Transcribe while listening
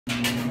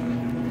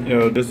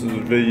Yo, this is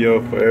a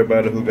video for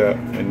everybody who got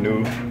a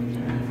new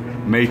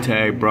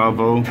Maytag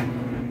Bravo.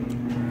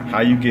 How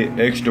you get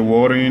extra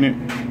water in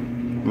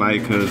it.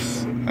 Like,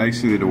 cause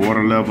actually the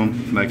water level,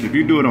 like if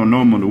you do it on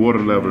normal, the water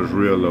level is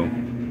real low.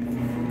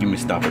 Let me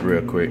stop it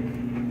real quick.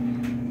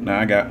 Now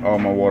I got all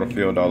my water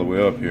filled all the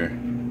way up here.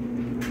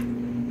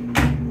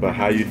 But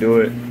how you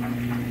do it,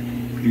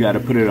 you gotta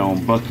put it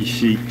on bucket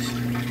sheets.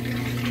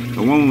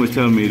 The woman was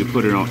telling me to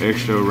put it on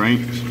extra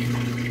ranks,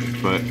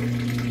 but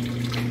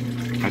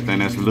I think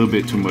that's a little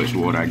bit too much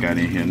water I got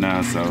in here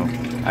now, so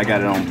I got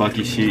it on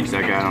bucket sheets.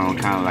 I got it on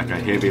kind of like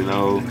a heavy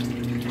load.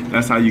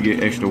 That's how you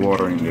get extra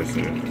water in this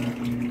here.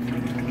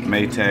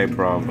 Maytag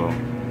Bravo.